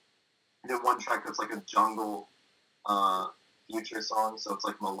 The one track that's like a jungle Future songs, so it's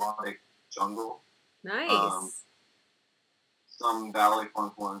like melodic jungle. Nice. Some ballet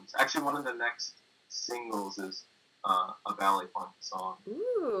funk ones. Actually, one of the next singles is a ballet funk song.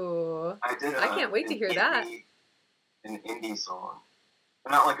 Ooh. I can't wait to hear that. An indie song.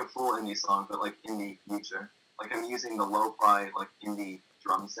 But not like a full indie song, but like indie future. Like I'm using the lo-fi like indie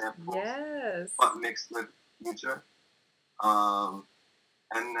drum samples. Yes. But mixed with future. And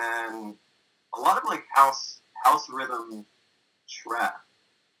then a lot of like house rhythm trap.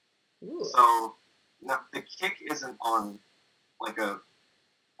 Ooh. So the kick isn't on like a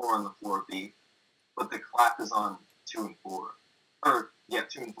 4 on the floor beat, but the clap is on 2 and 4.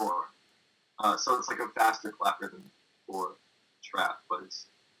 2 and 4. So it's like a faster clap rhythm for trap, but it's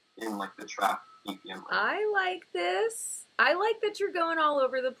in like the trap BPM. I like this. I like that you're going all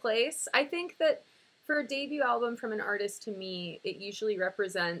over the place. I think that for a debut album from an artist, to me, it usually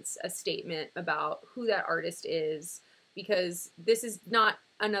represents a statement about who that artist is, because this is not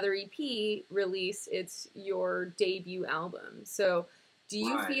another EP release, it's your debut album. So do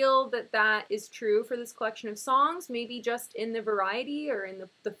you feel that that is true for this collection of songs? Maybe just in the variety or in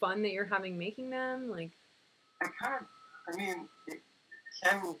the fun that you're having making them? Like, it can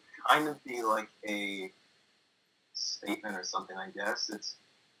kind of be like a statement or something, I guess.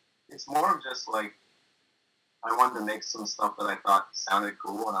 It's more of just like, I wanted to make some stuff that I thought sounded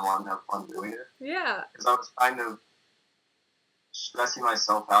cool and I wanted to have fun doing it. Yeah. Because I was kind of stressing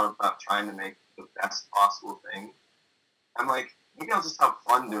myself out about trying to make the best possible thing. I'm like, maybe I'll just have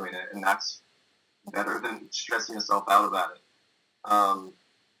fun doing it, and that's better than stressing yourself out about it.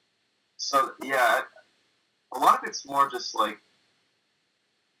 So yeah, a lot of it's more just like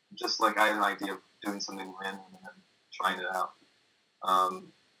I had an idea of doing something random and then trying it out.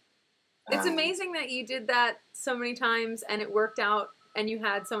 It's amazing that you did that so many times and it worked out and you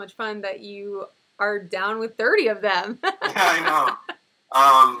had so much fun that you are down with 30 of them. Yeah, I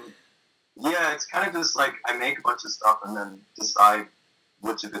know. Yeah, it's kind of just like I make a bunch of stuff and then decide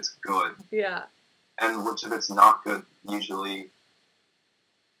which of it's good. Yeah. And which of it's not good, usually.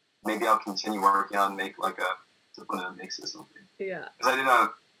 Maybe I'll continue working on make like to put in a mix or something. Yeah. Because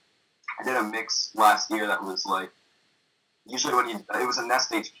I did a mix last year that was like, usually it was a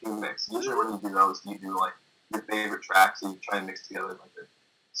Nest HQ mix. Usually when you do those, you do like your favorite tracks and you try and mix together like a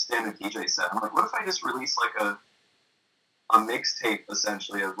standard DJ set. I'm like, what if I just release like a mixtape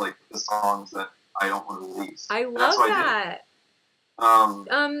essentially of like the songs that I don't want to release? I love that.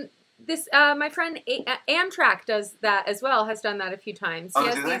 My friend Amtrak does that as well, has done that a few times. He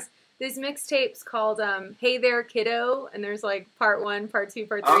has these mixtapes called Hey There Kiddo, and there's like part 1, part 2,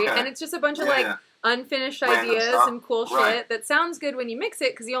 part 3, and it's just a bunch of unfinished ideas and cool shit that sounds good when you mix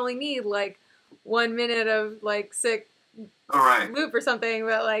it, because you only need like 1 minute of like sick loop or something,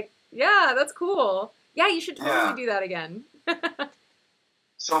 but like, yeah, that's cool. Yeah, you should totally do that again.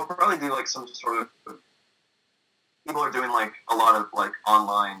 So I'll probably do like some sort of, people are doing like a lot of like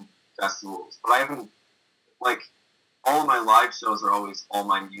online festivals, but I haven't, like, all of my live shows are always all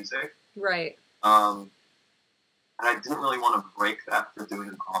my music. Right. And I didn't really want to break that for doing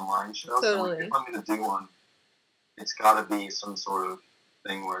an online show. Totally. So like, if I'm going to do one, it's got to be some sort of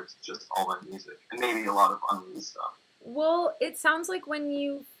thing where it's just all my music and maybe a lot of unreleased stuff. Well, it sounds like when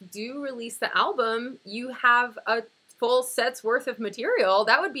you do release the album, you have a full set's worth of material.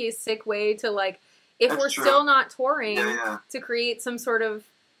 That would be a sick way to, like, if we're still not touring, to create some sort of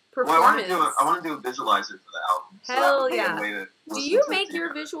performance. Well, I want to do a visualizer for the album. Hell yeah. Do you make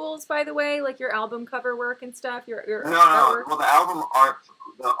your visuals, by the way, like your album cover work and stuff? Your no. Well, the album art,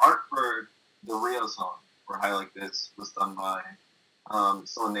 the art for the Rio song, for High Like This, was done by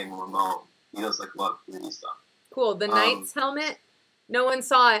someone named Ramon. He does like a lot of 3D stuff. Cool. The Knight's helmet, no one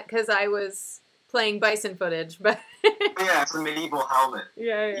saw it because I was playing Bison footage, but yeah, it's a medieval helmet.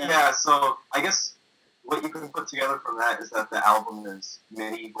 Yeah, so I guess what you can put together from that is that the album is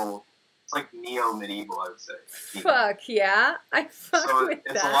medieval. It's like neo-medieval, I would say. Fuck yeah. I fuck with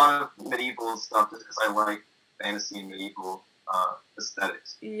that. It's a lot of medieval stuff just because I like fantasy and medieval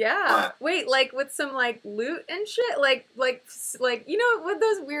aesthetics. Yeah. Wait, like with some like lute and shit? Like you know, with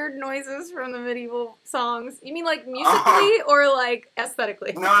those weird noises from the medieval songs? You mean like musically or like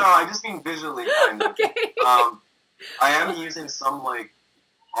aesthetically? No, I just mean visually kind of. Okay. I am using some like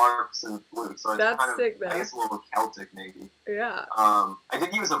harps and flutes, so that's it's kind of, sick, though. I guess a little Celtic maybe. Yeah. I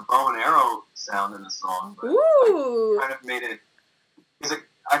did use a bow and arrow sound in the song, but ooh. I kind of made it, because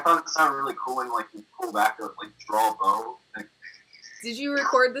I thought it sounded really cool when like you pull back or like draw a bow. Like, did you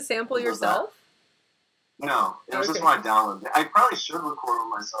record the sample yourself? No, it was just when I downloaded it. I probably should record it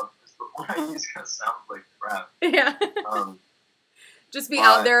myself, because the one I use kind of sounds like crap. Yeah. Just be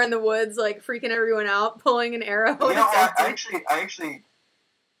out there in the woods, like freaking everyone out, pulling an arrow. You know, I actually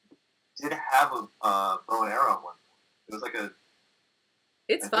did have a bow and arrow one. It was like a.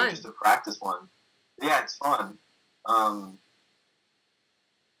 It's fun. Just a practice one. Yeah, it's fun. But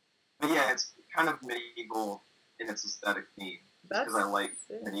yeah, it's kind of medieval in its aesthetic theme. Because I like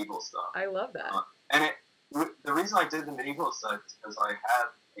medieval stuff. I love that. And the reason I did the medieval stuff is because I had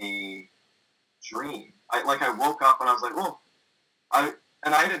a dream. I woke up and I was like, well, I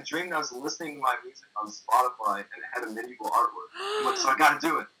had a dream that I was listening to my music on Spotify and it had a medieval artwork. So I got to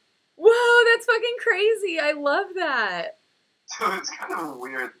do it. Whoa, that's fucking crazy! I love that. So it's kind of a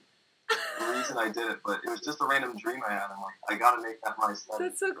weird reason I did it, but it was just a random dream I had. I'm like, I got to make that my study.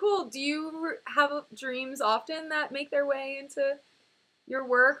 That's so cool. Do you have dreams often that make their way into your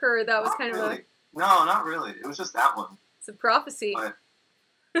work, or that was not kind really. of a... No, not really. It was just that one. It's a prophecy.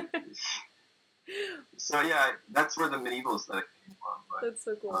 But, so yeah, that's where the medieval aesthetic came from. But, that's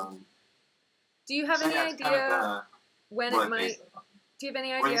so cool. Do you have any idea when it might? Do you have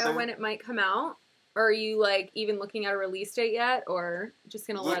any idea when it might come out? Or are you like even looking at a release date yet, or just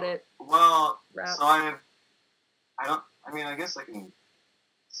gonna let it? Well, wrap? So I guess I can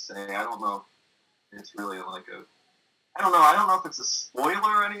say I don't know if it's really like a. I don't know if it's a spoiler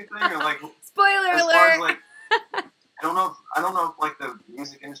or anything, or like spoiler as alert. Far as, like, I don't know if like the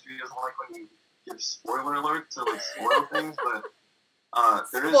music industry doesn't like when you give spoiler alert to like spoil things, but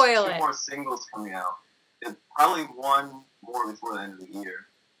there is two more singles coming out. It's probably one more before the end of the year,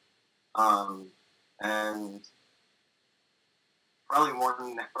 and probably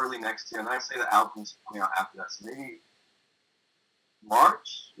one early next year. And I'd say the album's coming out after that, so maybe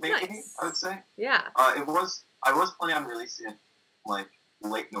March, maybe. Nice. I would say. Yeah. I was planning on releasing it like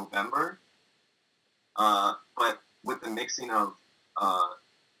late November, but with the mixing of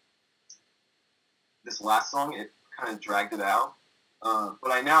this last song, it kind of dragged it out.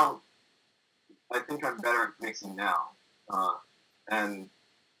 But I think I'm better at mixing now, and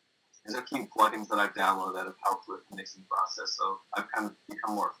there's a few plugins that I've downloaded that have helped with the mixing process, so I've kind of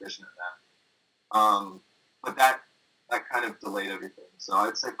become more efficient at that. But that kind of delayed everything, so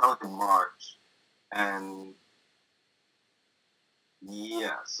I'd say probably in March, and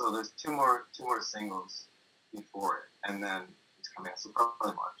yeah, so there's two more singles before it, and then it's coming out, so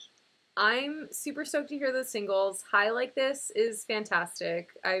probably March. I'm super stoked to hear those singles. High Like This is fantastic.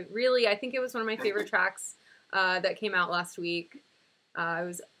 I think it was one of my favorite tracks that came out last week. I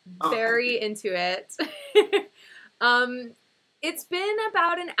was very into it. It's been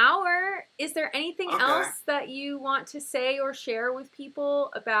about an hour. Is there anything else that you want to say or share with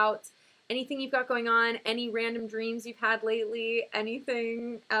people about anything you've got going on? Any random dreams you've had lately?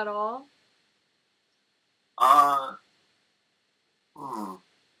 Anything at all?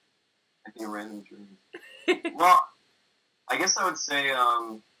 Any random dreams? Well, I guess I would say,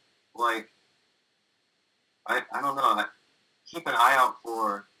 like, I don't know. Keep an eye out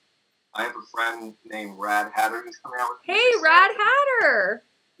for. I have a friend named Rad Hatter who's coming out with. Hey, Rad Hatter!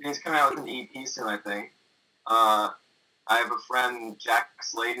 He's coming out with an EP soon, I think. I have a friend, Jack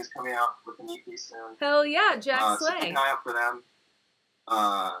Slade, who's coming out with an EP soon. Hell yeah, Jack Slade. So keep an eye out for them.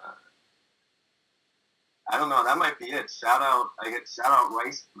 I don't know. That might be it. Shout out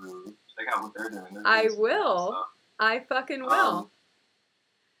Rice Brew. Check out what they're doing. I will. I fucking will.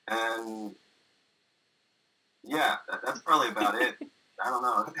 And yeah, that's probably about it. I don't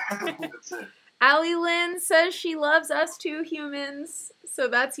know. That's it. Allie Lynn says she loves us two humans. So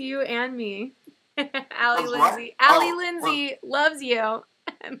that's you and me. Allie Lindsay. Allie Lindsay loves you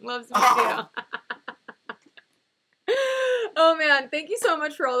and loves me too. Oh man, thank you so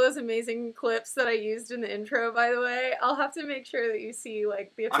much for all those amazing clips that I used in the intro, by the way. I'll have to make sure that you see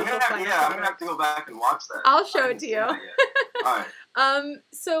like the official I'm gonna have to go back and watch that. I'll show it to you. Alright.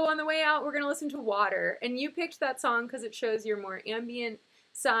 So on the way out we're gonna listen to Water, and you picked that song because it shows your more ambient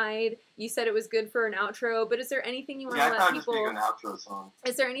side. You said it was good for an outro, but is there anything you want to let people? Yeah, I thought it'd just be an outro song.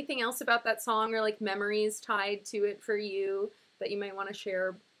 Is there anything else about that song or like memories tied to it for you that you might want to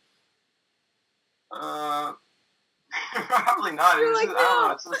share? Probably not. You're like, I don't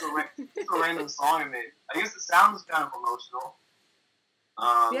know. It's just a random song I made. I guess the sound was kind of emotional.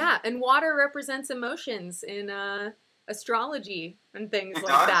 Yeah, and water represents emotions in astrology and things like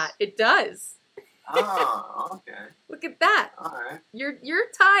does? that. It does. Oh, okay. Look at that. All right. You're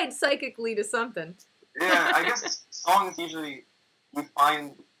tied psychically to something. Yeah, I guess songs usually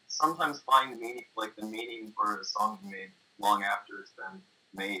sometimes find meaning, like the meaning for a song you made long after it's been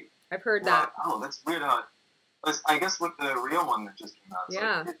made. I've heard that. Oh, that's weird. I guess with the real one that just came out,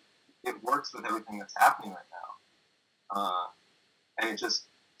 yeah, like it works with everything that's happening right now. And it just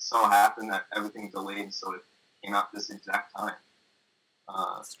so happened that everything delayed, so it came out this exact time.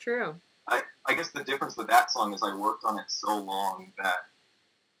 It's true. I guess the difference with that song is I worked on it so long that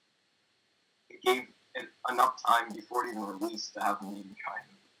it gave it enough time before it even released to have a meaning, kind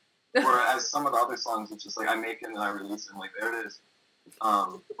of. Whereas some of the other songs, it's just like I make it and I release it and like there it is.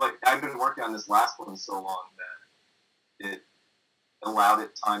 But I've been working on this last one so long that it allowed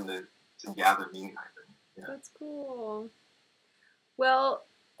it time to gather meaning, I think. Yeah. That's cool. Well,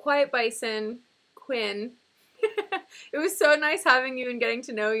 Quiet Bison, Quinn, it was so nice having you and getting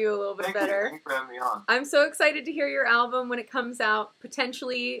to know you a little bit better. Thank you for having me on. I'm so excited to hear your album when it comes out,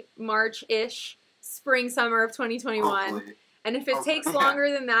 potentially March-ish, spring, summer of 2021. Hopefully. And if it takes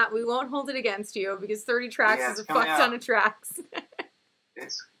longer than that, we won't hold it against you because 30 tracks is a fuck ton of tracks.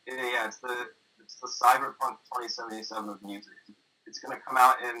 It's the cyberpunk 2077 of music. It's gonna come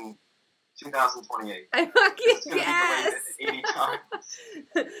out in 2028. I fucking yes. It's gonna be delayed 80 times.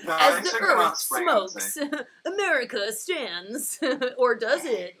 No, as the earth smokes, America stands. Or does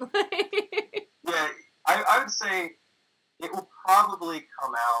it? Yeah, I would say it will probably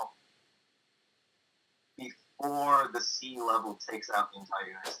come out before the sea level takes out the entire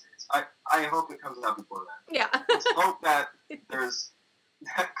United States. I hope it comes out before that. Yeah. Let's hope that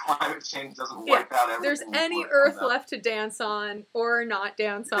that climate change doesn't wipe out everything. There's any earth left to dance on or not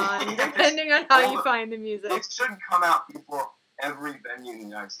dance on, depending on how you find the music. It shouldn't come out before every venue in the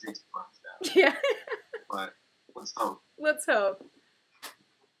United States burns down. Yeah. But let's hope. Let's hope.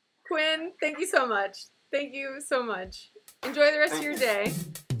 Quinn, thank you so much. Thank you so much. Enjoy the rest of your day.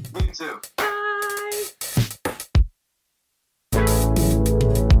 You too.